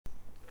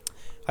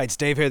Hi, it's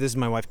Dave here. This is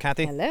my wife,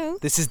 Kathy. Hello.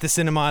 This is the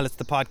Cinemile. It's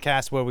the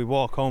podcast where we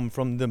walk home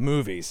from the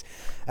movies.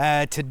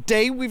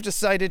 Today, we've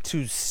decided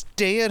to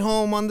stay at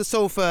home on the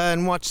sofa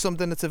and watch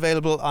something that's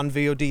available on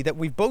VOD that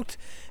we've both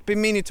been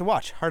meaning to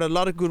watch. Heard a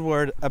lot of good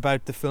word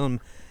about the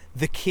film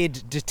The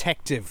Kid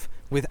Detective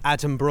with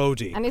Adam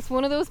Brody. And it's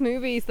one of those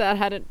movies that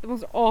had the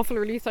most awful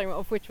release time,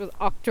 of which was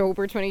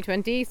October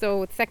 2020,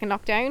 so it's second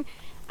lockdown,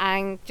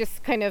 and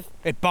just kind of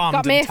It bombed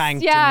got and missed.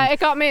 tanked. Yeah, and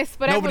it got missed.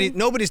 But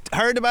nobody's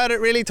heard about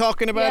it, really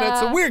talking about it,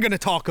 so we're going to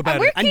talk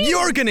about it, and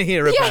you're going to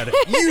hear about it.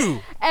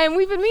 You! And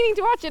we've been meaning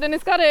to watch it, and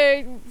it's got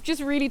a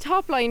just really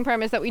top line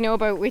premise that we know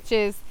about, which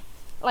is,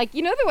 like,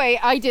 you know the way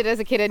I did as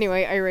a kid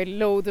anyway, I read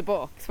loads of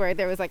books where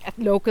there was like a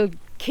local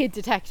kid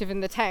detective in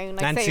the town.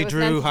 Like Nancy say it was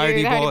Drew,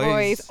 Hardy the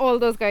Boys. all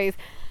those guys.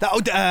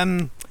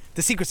 The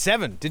Secret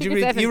Seven. Did you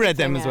Secret read? Seven, You read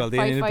Secret them Seven, as well. The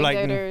Five Enid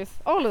Blyton. Outers,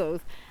 all of those.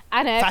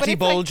 And Fatty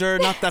but it's Bulger.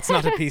 That's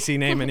not a PC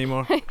name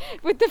anymore.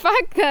 With the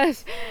fact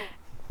that,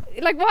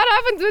 like, what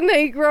happens when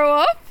they grow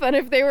up, and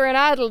if they were an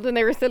adult and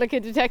they were still a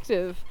kid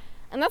detective?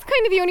 And that's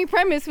kind of the only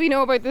premise we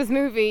know about this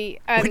movie.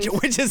 And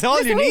Which is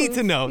all you need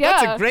to know. Yeah,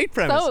 That's a great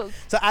premise. sold.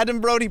 So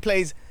Adam Brody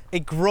plays a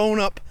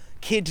grown-up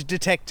kid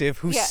detective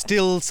who's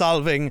still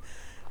solving,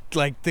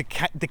 like,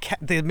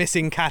 the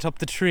missing cat up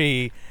the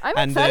tree, I'm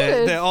and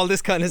excited. all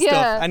this kind of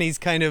stuff. And he's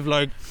kind of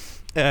like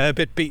a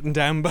bit beaten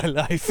down by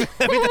life.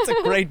 I mean, that's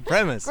a great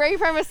premise. Great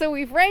premise. So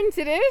we've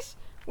rented it.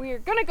 We're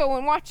gonna go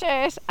and watch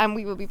it, and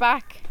we will be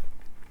back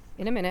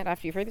in a minute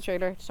after you've heard the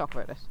trailer to talk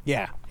about it.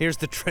 Yeah. Here's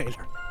the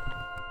trailer.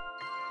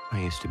 I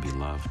used to be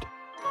loved.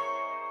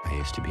 I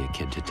used to be a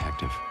kid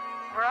detective.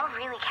 We're all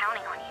really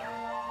counting on you.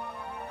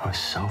 I was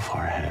so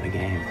far ahead of the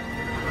game.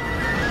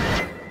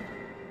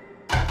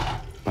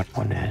 But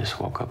one day I just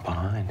woke up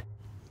behind.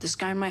 This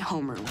guy in my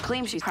homeroom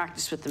claims he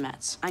practiced with the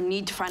Mets. I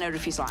need to find out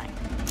if he's lying.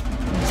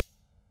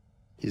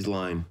 He's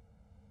lying.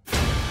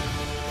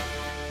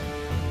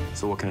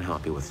 So what can I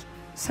help you with?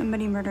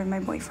 Somebody murdered my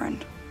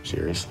boyfriend.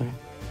 Seriously?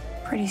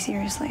 Pretty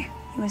seriously.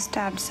 He was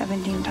stabbed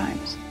 17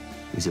 times.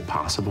 Is it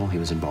possible he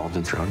was involved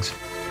in drugs?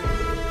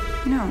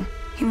 No,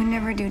 he would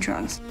never do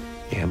drugs.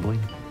 Gambling?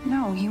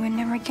 No, he would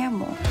never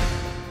gamble.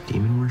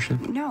 Demon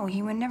worship? No,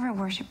 he would never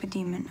worship a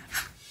demon.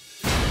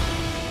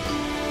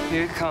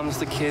 Here comes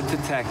the kid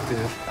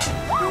detective.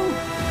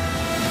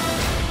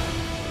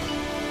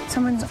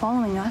 Someone's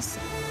following us.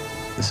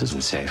 This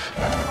isn't safe.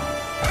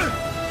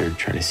 They're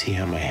trying to see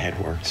how my head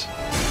works.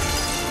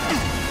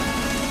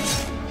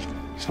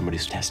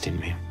 Somebody's testing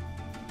me.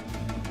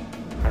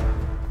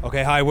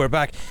 Okay, hi, we're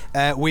back.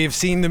 We've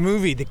seen the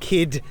movie, The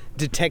Kid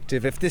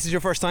Detective. If this is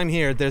your first time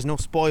here, there's no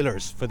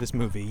spoilers for this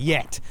movie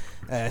yet.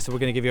 So we're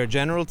going to give you our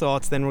general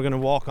thoughts, then we're going to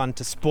walk on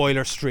to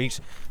Spoiler Street,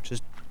 which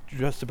is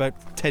just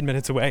about 10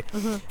 minutes away.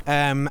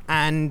 And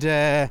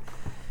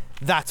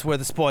that's where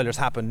the spoilers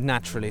happen,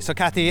 naturally. So,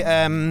 Kathy,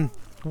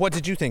 what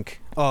did you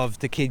think of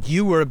The Kid?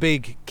 You were a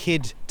big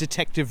kid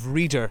detective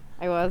reader.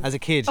 I was. As a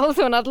kid.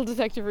 Also an adult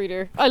detective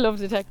reader. I love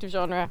detective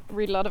genre. I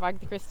read a lot of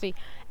Agatha Christie.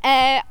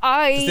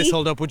 Does this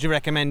hold up? Would you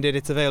recommend it?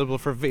 It's available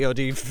for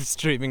VOD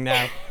streaming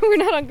now. We're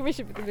not on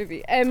commission for the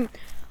movie. I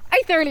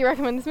thoroughly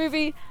recommend this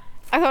movie.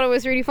 I thought it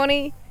was really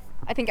funny.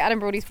 I think Adam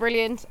Brody's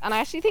brilliant, and I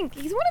actually think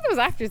he's one of those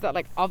actors that,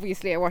 like,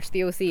 obviously I watched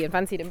The OC and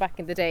fancied him back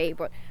in the day,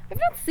 but I've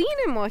not seen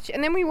him much.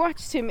 And then we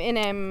watched him in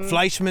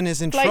Fleischman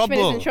is in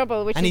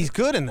Trouble, which and is he's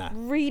good in that.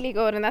 Really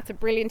good, and that's a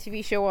brilliant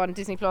TV show on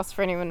Disney Plus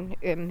for anyone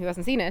who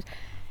hasn't seen it.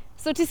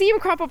 So to see him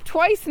crop up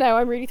twice now,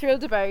 I'm really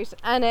thrilled about.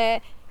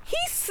 And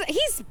he's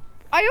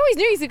I always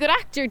knew he's a good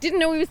actor. Didn't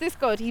know he was this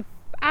good. He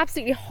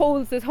absolutely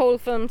holds this whole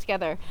film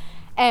together.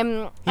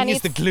 And He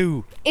is the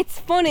glue. It's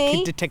funny,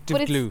 Kid detective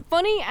but glue. it's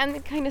funny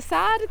and kind of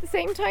sad at the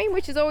same time,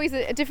 which is always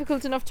a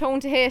difficult enough tone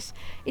to hit.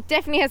 It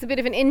definitely has a bit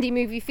of an indie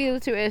movie feel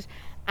to it,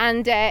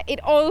 and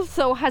it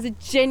also has a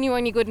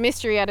genuinely good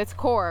mystery at its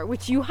core,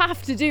 which you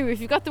have to do. If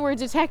you've got the word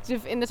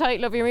detective in the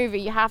title of your movie,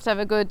 you have to have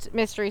a good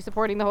mystery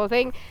supporting the whole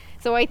thing.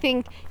 So I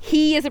think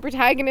he as a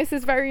protagonist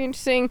is very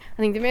interesting. I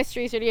think the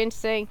mystery is really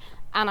interesting.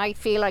 And I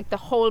feel like the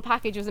whole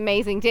package was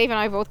amazing. Dave and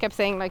I both kept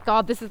saying, like,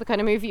 God, this is the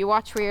kind of movie you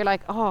watch where you're like,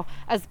 oh,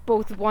 as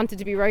both wanted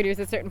to be writers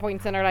at certain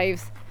points in our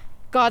lives,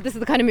 God, this is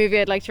the kind of movie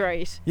I'd like to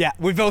write. Yeah,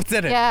 we both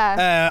said it.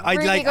 Yeah.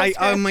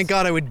 Oh my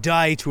God, I would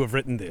die to have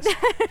written this.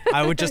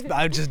 I would just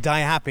die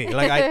happy.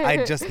 Like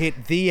I'd just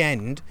hit the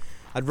end.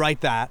 I'd write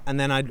that, and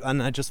then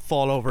I'd just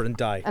fall over and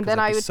die. And then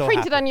I would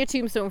print it on your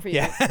tombstone for you.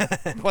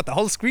 Yeah. What, the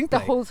whole screenplay? The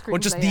whole screenplay. Or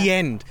just the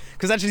end?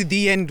 Because actually,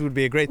 the end would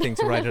be a great thing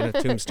to write on a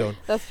tombstone.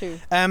 That's true.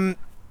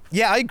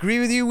 Yeah, I agree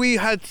with you. We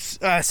had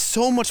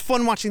so much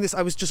fun watching this.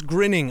 I was just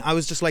grinning. I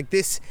was just like,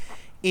 I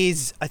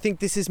think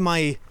this is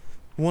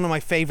one of my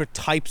favourite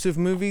types of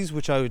movies,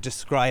 which I would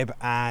describe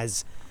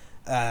as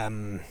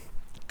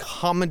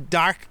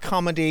dark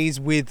comedies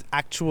with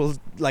actual,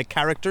 like,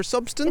 character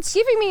substance. It's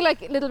giving me,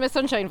 like, Little Miss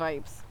Sunshine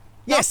vibes.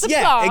 Yes,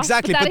 yeah, plot,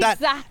 exactly. But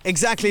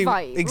exactly.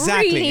 Vibe.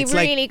 Exactly. Really, it's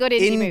really like good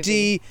indie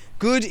movie.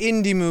 Good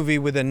indie movie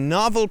with a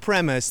novel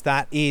premise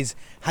that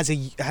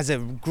has a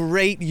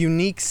great,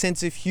 unique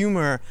sense of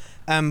humor,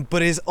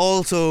 but is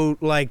also,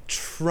 like,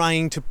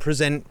 trying to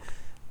present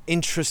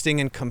interesting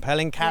and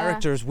compelling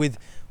characters with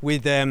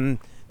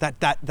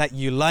that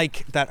you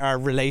like, that are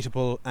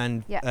relatable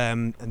and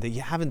that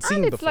you haven't seen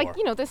and it's before. like,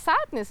 you know, there's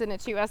sadness in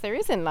it too, as there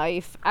is in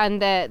life,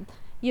 and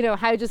you know,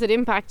 how does it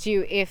impact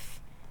you if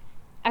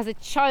as a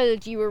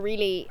child you were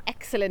really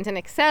excellent and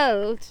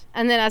excelled,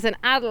 and then as an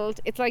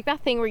adult it's like that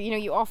thing where, you know,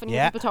 you often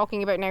hear people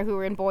talking about now who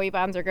were in boy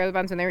bands or girl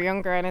bands when they were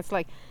younger, and it's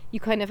like you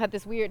kind of had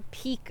this weird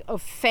peak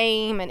of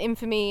fame and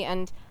infamy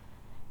and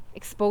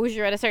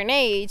exposure at a certain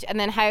age, and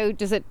then how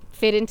does it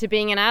fit into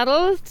being an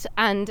adult?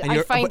 And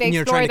I find they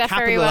you're explore trying to that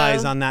very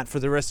capitalize well. on that for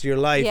the rest of your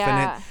life,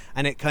 Yeah.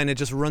 and it kind of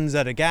just runs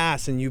out of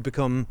gas, and you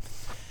become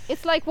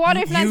It's like, what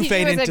if you Nancy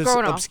fade Drew was a into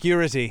grown up?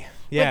 obscurity.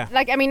 Yeah. But,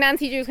 like, I mean,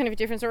 Nancy Drew is kind of a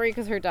different story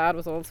because her dad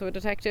was also a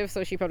detective,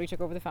 so she probably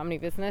took over the family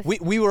business.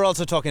 We were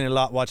also talking a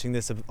lot watching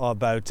this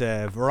about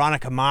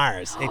Veronica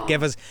Mars. It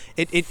gave us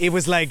it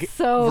was like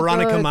So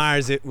Veronica good.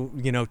 Mars,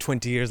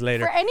 20 years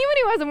later. For anyone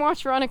who hasn't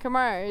watched Veronica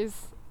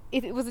Mars,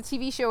 it was a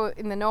TV show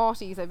in the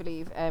noughties, I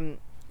believe.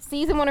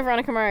 Season 1 of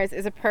Veronica Mars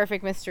is a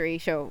perfect mystery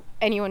show.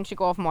 Anyone should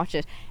go off and watch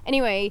it.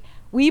 Anyway,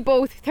 we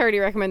both thoroughly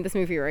recommend this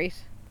movie, right?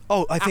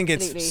 Oh, I think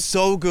Absolutely. it's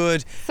so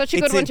good. Such a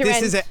good one to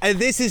rent.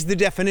 This is the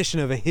definition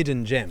of a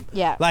hidden gem.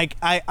 Yeah. Like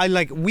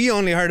we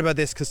only heard about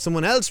this because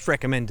someone else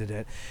recommended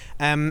it,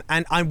 and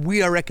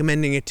we are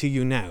recommending it to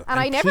you now. And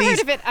I never please,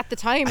 heard of it at the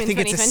time I in think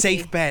 2020. it's a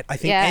safe bet. I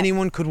think Yeah.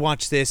 anyone could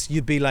watch this.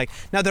 You'd be like,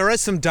 now there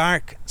is some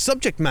dark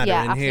subject matter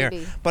Yeah, in here,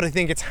 absolutely. but I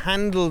think it's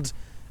handled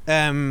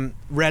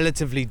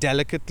relatively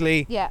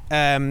delicately. Yeah.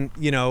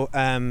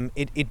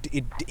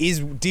 It is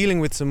dealing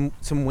with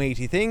some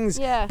weighty things.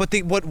 Yeah. But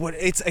what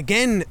it's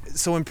again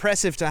so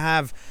impressive to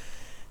have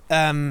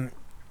the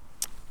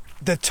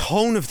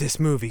tone of this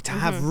movie, to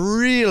have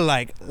real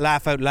like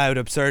laugh out loud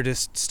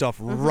absurdist stuff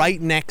right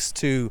next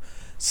to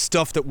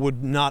stuff that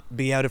would not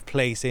be out of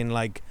place in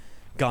like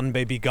Gone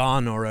Baby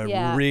Gone or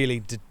a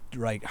really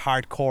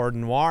hardcore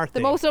noir The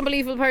thing. most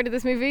unbelievable part of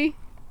this movie,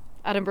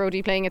 Adam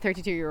Brody playing a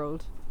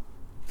 32-year-old.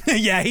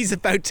 Yeah, he's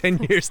about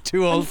 10 years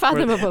too old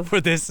Unfathomable.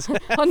 for this.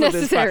 Unnecessary. For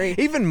this part.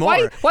 Even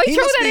more. Why He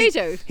throw must that be- age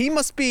out? He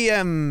must be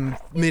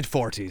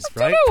mid-40s, I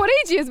right? don't know what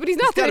age he is, but he's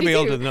not He's gotta 32. be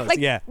older than us, like,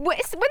 yeah. When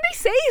they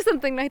say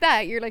something like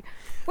that, you're like,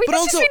 wait, But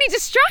this also- is really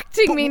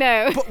distracting me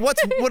now. But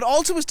what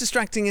also was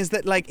distracting is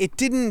that like it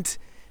didn't.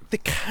 The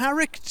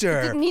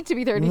character Didn't need to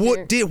be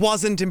 32.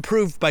 wasn't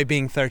improved by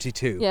being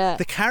 32. Yeah.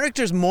 The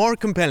character's more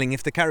compelling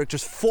if the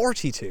character's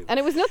 42. And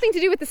it was nothing to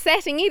do with the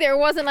setting either. It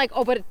wasn't like,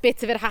 oh, but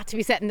bits of it had to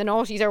be set in the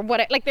noughties or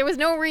what. Like, there was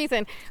no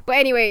reason. But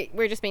anyway,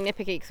 we're just being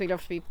nitpicky because we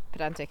love to be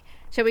pedantic.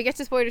 Shall we get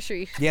to Spoiler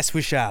Street? Yes,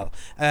 we shall.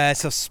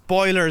 So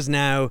spoilers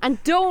now.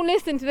 And don't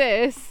listen to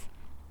this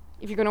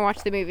if you're going to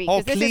watch the movie.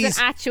 Oh, Because this is please.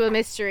 an actual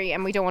mystery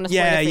and we don't want to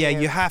spoil Yeah, it for yeah, you.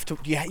 you have to.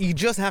 Yeah, you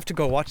just have to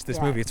go watch this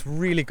Yeah. movie. It's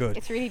really good.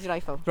 It's really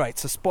delightful. Right,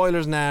 so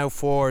spoilers now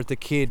for The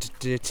Kid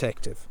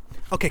Detective.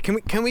 Okay,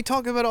 can we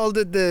talk about all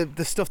the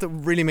stuff that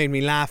really made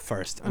me laugh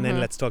first, and then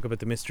let's talk about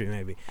the mystery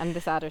maybe And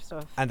the sadder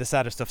stuff. and the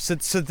sadder stuff.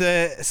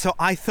 So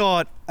I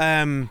thought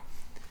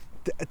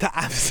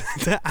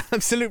the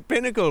absolute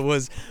pinnacle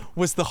was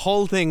the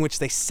whole thing, which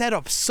they set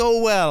up so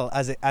well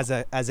as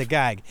a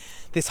gag.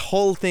 This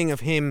whole thing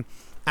of him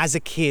as a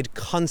kid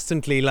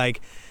constantly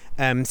like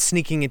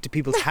sneaking into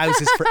people's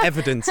houses for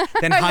evidence,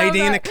 then I love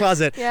hiding in a that.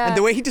 closet. Yeah. And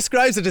the way he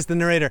describes it as the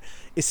narrator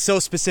is so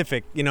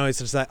specific. You know, it's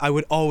just like I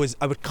would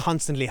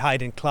constantly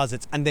hide in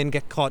closets and then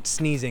get caught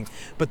sneezing,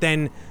 but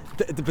then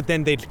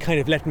they'd kind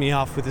of let me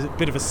off with a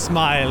bit of a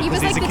smile. He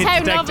was 'cause he's like a the kid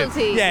town detective.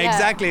 novelty, Yeah, yeah.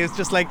 exactly. It's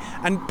just like,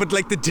 but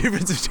like the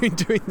difference between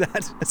doing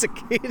that as a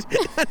kid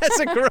and as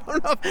a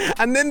grown up,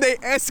 and then they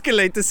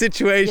escalate the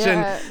situation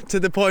Yeah. to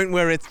the point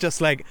where it's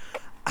just like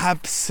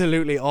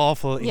absolutely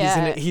awful.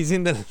 Yeah. He's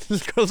in the little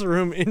girl's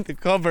room in the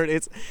cupboard.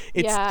 It's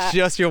Yeah.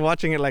 just you're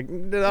watching it like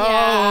no.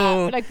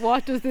 Yeah, like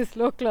what does this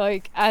look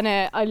like? And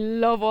I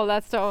love all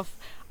that stuff.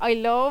 I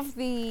love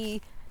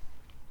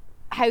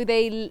how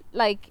they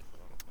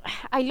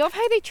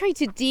try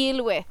to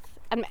deal with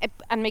and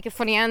make it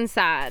funny and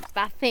sad.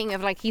 That thing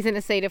of like he's in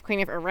a state of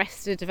kind of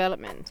arrested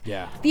development.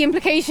 Yeah. The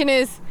implication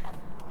is,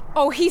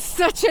 oh, he's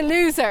such a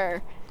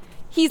loser.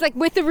 He's like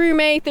with the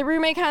roommate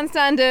can't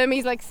stand him.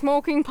 He's like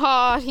smoking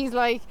pot. He's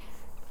like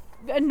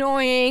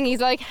annoying. He's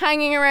like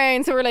hanging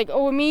around. So we're like,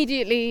 oh,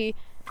 immediately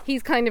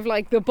he's kind of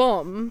like the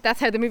bum. That's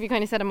how the movie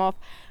kind of set him up.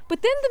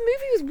 But then the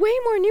movie was way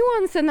more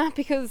nuanced than that,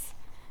 because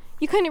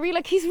you kind of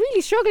realize he's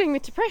really struggling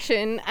with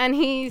depression, and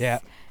he's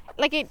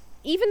like it.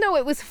 Even though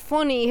it was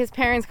funny, his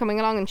parents coming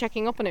along and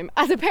checking up on him.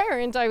 As a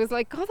parent, I was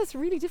like, God, that's a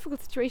really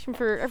difficult situation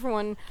for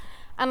everyone.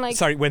 And like,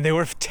 Sorry, when they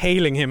were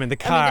tailing him in the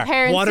car, the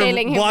parents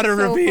tailing him what a was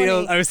so reveal!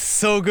 funny. I was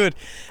so good.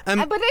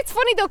 but it's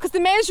funny though, because the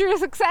measure of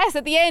success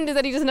at the end is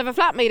that he doesn't have a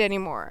flatmate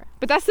anymore.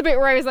 But that's the bit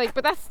where I was like,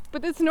 but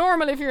it's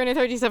normal if you're in a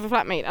 37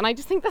 flatmate. And I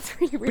just think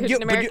that's really weird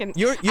in Americans.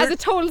 you're- As a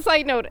total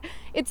side note,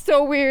 it's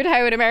so weird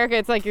how in America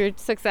it's like your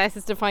success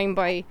is defined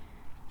by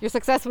you're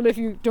successful if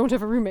you don't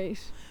have a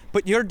roommate.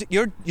 But you're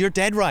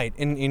dead right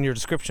in your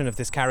description of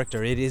this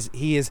character.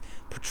 He is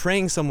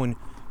portraying someone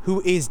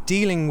who is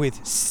dealing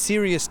with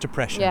serious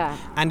depression Yeah.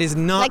 and is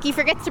not... Like he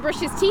forgets to brush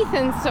his teeth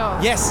and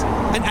stuff. Yes,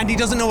 and he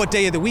doesn't know what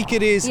day of the week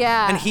it is.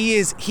 Yeah. And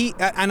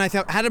and I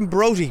thought Adam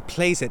Brody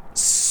plays it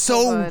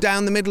so good.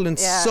 down the middle and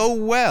Yeah. so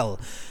well,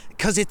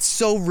 because it's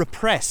so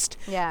repressed.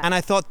 Yeah. And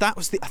I thought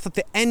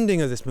the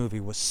ending of this movie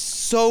was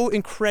so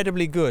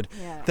incredibly good.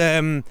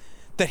 Yeah.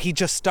 That he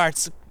just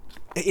starts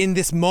in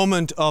this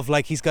moment of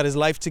like he's got his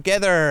life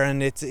together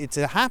and it's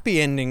a happy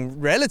ending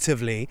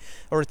relatively,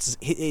 or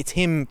it's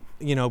him,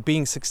 you know,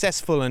 being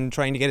successful and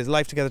trying to get his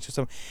life together to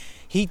some.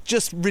 He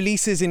just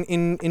releases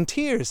in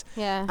tears.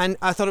 Yeah. And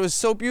I thought it was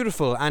so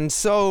beautiful and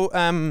so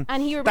And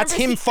he that's remembers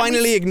him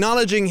finally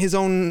acknowledging his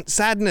own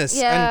sadness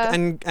Yeah.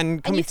 and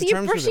And coming you to see him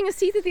terms with brushing it. his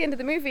teeth at the end of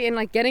the movie and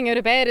like getting out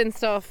of bed and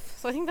stuff.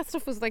 So I think that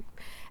stuff was like,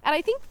 and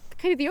I think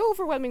kind of the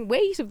overwhelming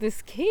weight of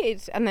this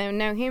kid and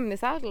now him,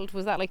 this adult,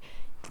 was that like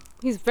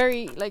he's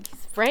very like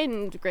his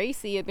friend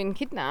Gracie had been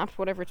kidnapped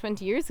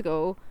 20 years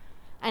ago,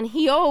 and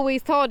he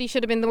always thought he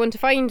should have been the one to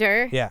find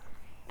her. Yeah.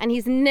 And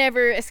he's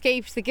never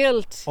escaped the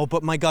guilt. Oh,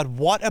 but my God,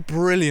 what a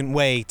brilliant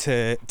way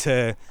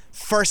to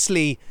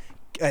firstly,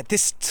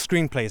 this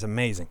screenplay is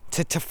amazing.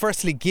 To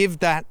firstly give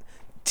that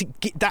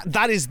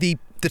is the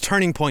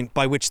turning point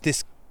by which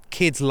this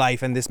kid's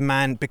life and this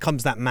man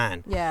becomes that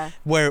man. Yeah.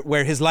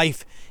 Where his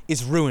life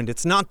is ruined.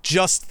 It's not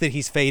just that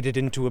he's faded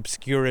into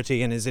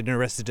obscurity and is in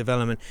Arrested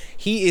Development.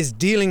 He is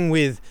dealing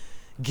with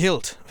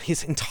guilt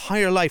his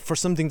entire life for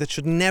something that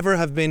should never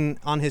have been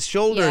on his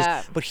shoulders,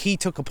 Yeah. but he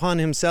took upon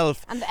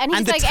himself, And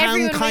he's the like, town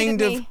everyone kind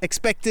made of me.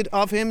 expected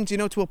of him, do you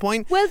know, to a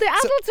point. Well, the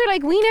So- adults are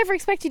like, we never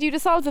expected you to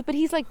solve it, but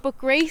he's like, but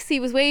Gracie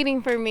was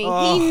waiting for me.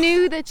 Oh, he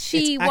knew that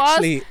she it's was,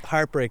 actually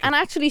heartbreaking. and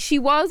actually she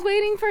was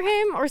waiting for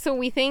him, or so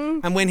we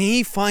think. And when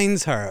he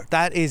finds her,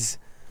 that is,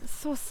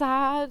 So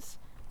sad.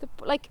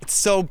 Like it's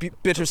so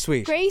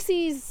bittersweet.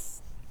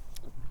 Gracie's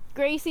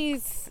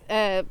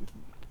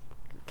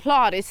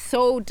plot is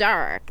so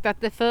dark that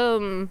the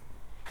film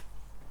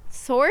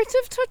sort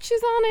of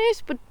touches on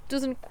it, but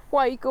doesn't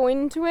quite go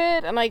into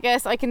it. And I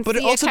guess I can But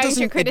see it also a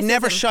doesn't, it counter-criticism.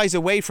 never shies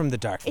away from the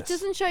darkness. It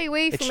doesn't shy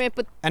away It from sh- it,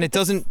 but And it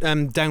doesn't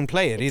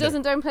downplay it either.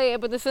 doesn't downplay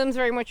it, but the film's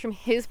very much from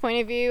his point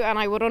of view, and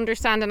I would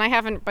understand, and I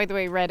haven't, by the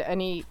way, read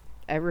any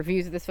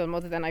reviews of this film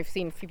other than I've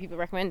seen a few people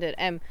recommend it.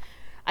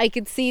 I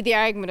could see the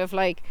argument of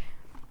like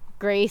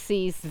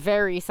Gracie's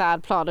very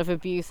sad plot of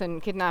abuse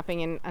and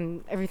kidnapping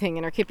and everything,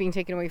 and her kid being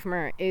taken away from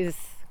her is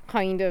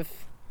kind of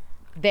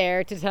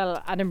there to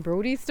tell Adam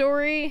Brody's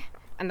story,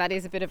 and that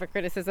is a bit of a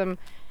criticism.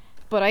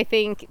 But I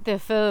think the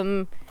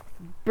film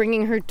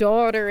bringing her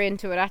daughter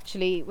into it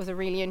actually was a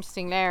really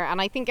interesting layer. And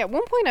I think at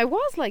one point I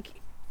was like,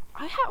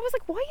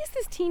 why is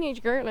this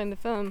teenage girl in the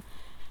film?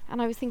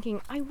 And I was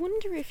thinking, I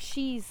wonder if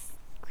she's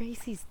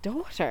Gracie's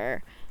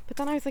daughter. But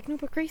then I was like, no,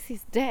 but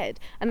Gracie's dead.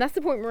 And that's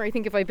the point where I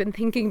think if I'd been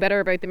thinking better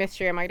about the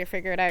mystery, I might have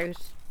figured out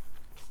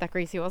that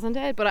Gracie wasn't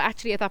dead. But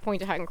actually at that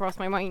point it hadn't crossed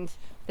my mind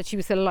that she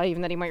was still alive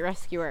and that he might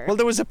rescue her. Well,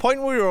 there was a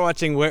point where we were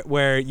watching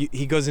where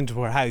he goes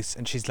into her house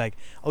and she's like,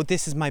 "Oh,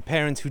 this is my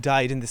parents who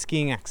died in the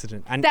skiing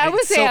accident." And That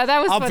was- it's so yeah, that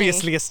was funny.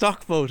 obviously a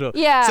stock photo.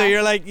 Yeah. So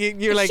you're like,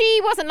 you're like,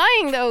 she wasn't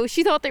lying though.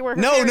 She thought they were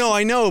her no, parents.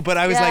 I know, but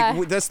I was Yeah.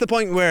 like, that's the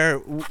point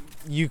where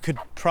you could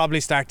probably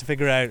start to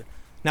figure out.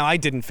 Now, I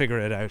didn't figure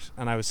it out,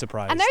 and I was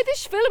surprised. And now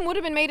this film would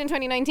have been made in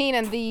 2019,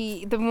 and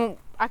the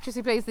actress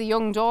who plays the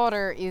young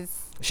daughter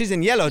is She's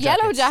in Yellow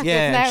Jackets. Yellow Jackets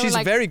Yeah, now, she's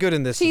like, very good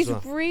in this she's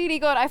as well. really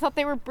good. I thought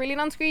they were brilliant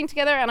on screen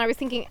together, and I was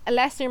thinking a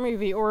lesser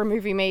movie or a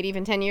movie made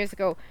even 10 years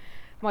ago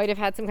might have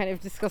had some kind of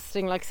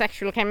disgusting like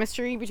sexual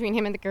chemistry between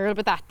him and the girl,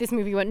 but this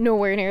movie went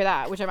nowhere near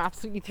that, which I'm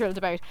absolutely thrilled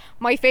about.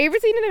 My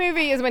favourite scene in the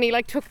movie is when he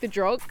like took the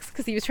drugs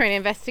because he was trying to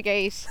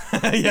investigate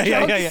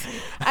yeah.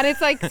 and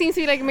it's like seems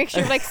to be like a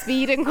mixture of like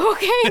speed and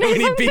cocaine or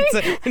when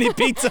something. he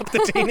beats up the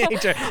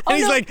teenager, and Oh,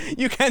 he's no. like,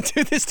 "You can't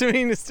do this to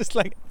me." And it's just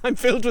like, I'm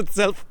filled with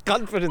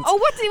self-confidence. Oh,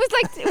 what? It was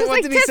like What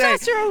like did he say?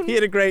 testosterone. He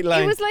had a great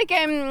line. It was like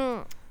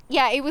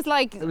yeah, it was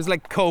like It was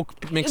like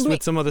coke mixed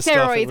with some other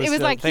steroids. stuff. It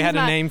was like they had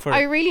a name for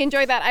I it. really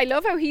enjoyed that. I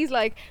love how he's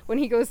like when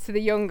he goes to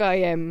the young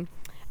guy.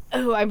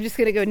 Oh, I'm just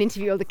gonna go and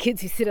interview all the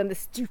kids who sit on the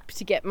stoop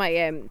to get my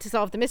to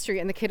solve the mystery.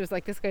 And the kid was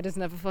like, "This guy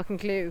doesn't have a fucking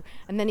clue."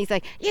 And then he's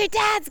like, "Your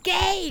dad's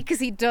gay," because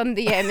he'd done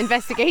the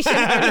investigation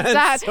on his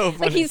dad. so Like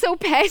funny. he's so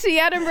petty,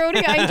 Adam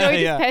Brody. I enjoyed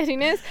Yeah. his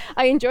pettiness.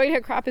 I enjoyed how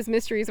crap his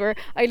mysteries were.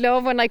 I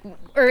love when like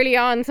early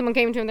on someone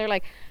came to him. They're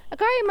like, "A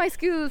guy in my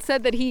school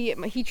said that he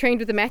trained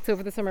with the Mets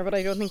over the summer, but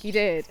I don't think he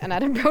did." And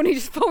Adam Brody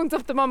just phones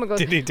up the mum and goes,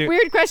 Did he do-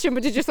 "Weird question,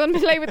 but did your son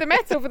play with the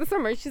Mets over the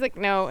summer?" She's like,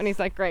 "No," and he's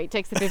like, "Great,"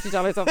 takes the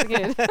 $50 off the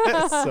kid.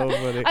 So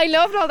funny. I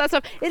loved all that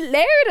stuff. It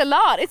layered a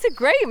lot. It's a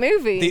great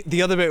movie.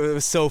 The other bit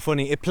was so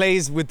funny. It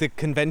plays with the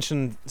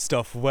convention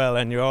stuff well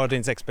and your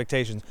audience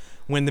expectations.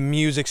 When the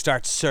music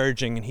starts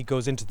surging and he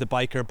goes into the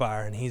biker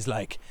bar and he's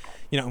like,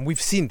 you know, and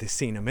we've seen this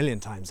scene a million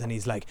times, and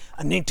he's like,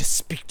 "I need to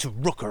speak to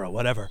Rooker," or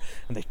whatever,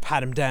 and they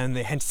pat him down,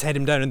 they set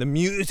him down, and the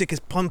music is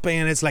pumping,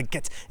 and it's like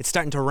it's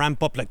starting to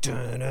ramp up, like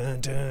dun,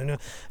 dun, dun, dun. And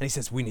he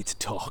says, "We need to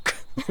talk."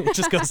 It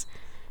just goes,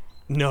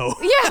 No.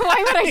 Yeah,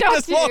 why would I He talk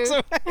just to walks you?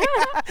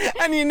 away.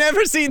 And you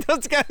never see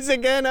those guys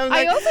again. I'm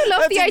I like, also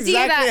love that's the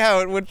idea exactly that how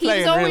it would play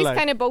he's in real always life.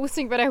 kind of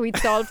boasting about how he'd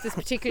solved this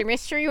particular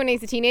mystery when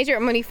he's a teenager,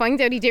 and when he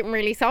finds out he didn't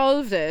really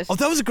solve it. Oh,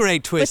 that was a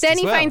great But twist. then as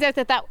he well. finds out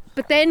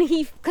but then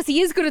because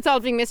he is good at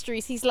solving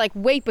mysteries, he's like,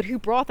 wait, but who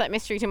brought that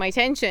mystery to my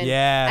attention?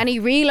 Yeah. And he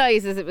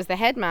realises it was the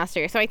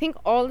headmaster. So I think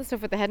all the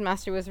stuff with the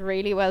headmaster was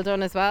really well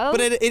done as well.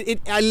 But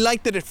I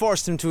like that it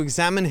forced him to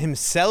examine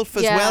himself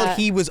as Yeah. well.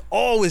 He was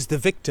always the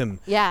victim.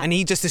 Yeah. And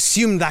he just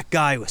assumed that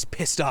guy was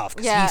pissed off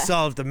because Yeah. he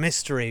solved the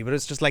mystery. But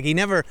it's just like he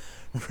never,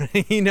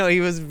 he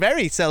was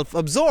very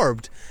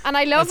self-absorbed. And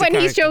I love as a when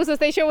character.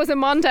 they show us a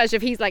montage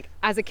of he's like,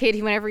 as a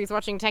kid, whenever he's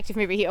watching a detective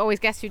movie, he always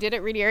guessed who did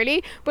it really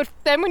early. But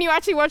then when you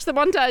actually watch the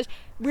montage,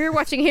 we're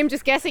watching him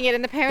just guessing it,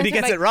 and the parents But he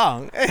are gets like, it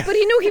wrong. But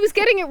he was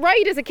getting it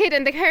right as a kid,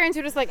 and the parents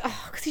were just like,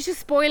 oh, because he's just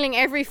spoiling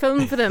every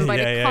film for them by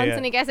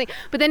constantly guessing.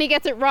 But then he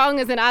gets it wrong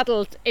as an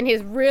adult in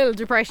his real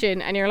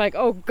depression, and you're like,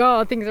 oh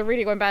God, things are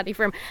really going badly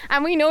for him.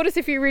 And we notice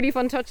a few really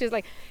fun touches,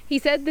 like he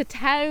said the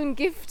town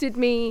gifted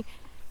me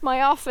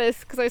my office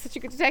because I was such a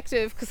good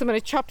detective because someone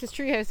had chopped his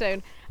treehouse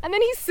down. And then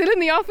he's still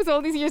in the office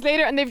all these years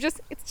later, and it's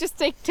just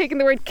taken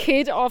the word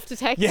kid off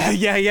detective.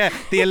 Yeah.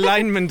 The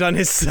alignment on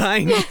his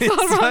sign.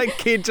 It's like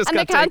kid just and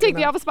got they can't take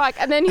taken the off. office back.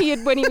 And then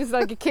when he was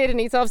like a kid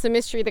and he solves a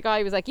mystery, the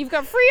guy was like, "You've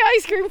got free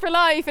ice cream for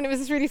life," and it was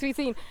this really sweet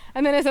scene.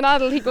 And then as an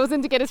adult, he goes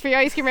in to get his free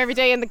ice cream every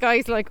day, and the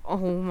guy's like, "Oh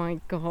my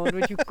God,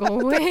 would you go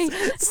away?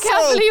 I so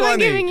can't believe I'm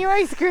funny. giving you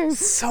ice cream."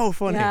 So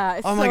funny. Yeah,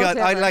 it's oh my so God.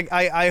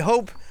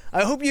 clever.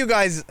 I hope you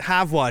guys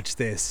have watched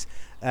this.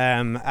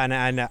 And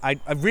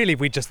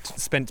we just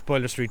spent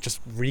Spoiler Street just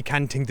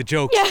recanting the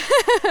jokes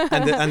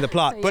and the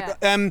plot. But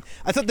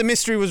I thought the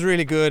mystery was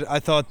really good. I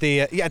thought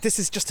this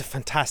is just a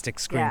fantastic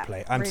screenplay.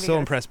 Yeah, I'm really so good.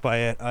 impressed by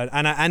it.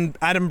 And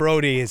Adam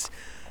Brody is,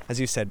 as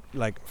you said,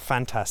 like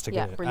fantastic.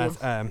 Yeah, in it.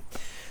 brilliant.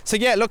 So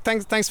yeah, look,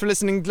 thanks for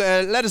listening.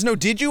 Let us know.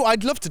 Did you?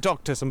 I'd love to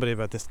talk to somebody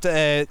about this.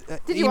 Did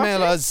you watch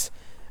Email it? us.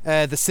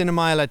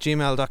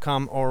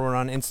 thecinemile@gmail.com, or we're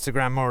on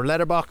Instagram or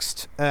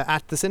Letterboxd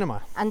at The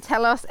Cinema. And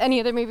tell us any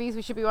other movies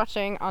we should be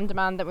watching on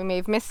demand that we may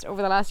have missed over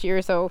the last year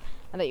or so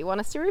and that you want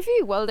us to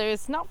review. Well,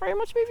 there's not very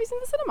much movies in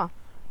the cinema.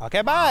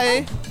 Okay,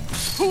 bye.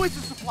 Who is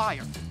the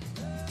supplier?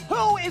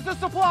 Who is the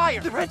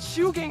supplier? The Red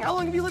Shoe Gang. How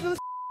long have you lived in this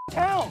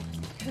town?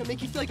 Can it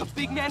make you feel like a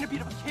big man to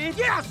beat up a kid?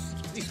 Yes!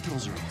 These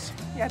girls are awesome.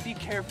 Yeah, be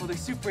careful. They're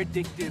super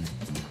addictive.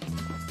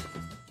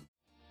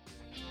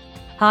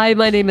 Hi,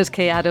 my name is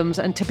Kay Adams,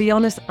 and to be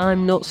honest,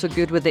 I'm not so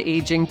good with the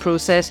ageing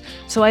process,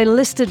 so I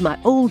enlisted my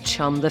old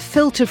chum, the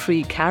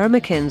filter-free Cara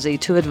McKenzie,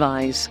 to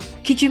advise.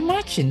 Could you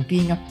imagine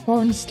being a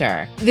porn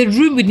star? The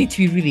room would need to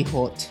be really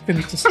hot for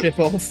me to strip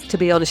off. To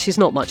be honest, she's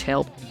not much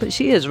help, but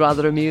she is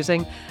rather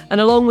amusing.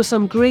 And along with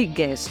some great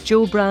guests,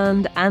 Joe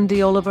Brand,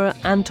 Andy Oliver,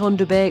 Anton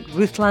Dubek,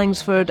 Ruth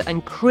Langsford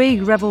and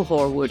Craig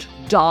Revel-Horwood,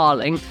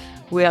 darling,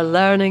 we are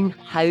learning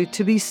how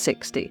to be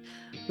 60.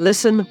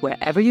 Listen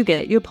wherever you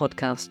get your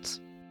podcasts.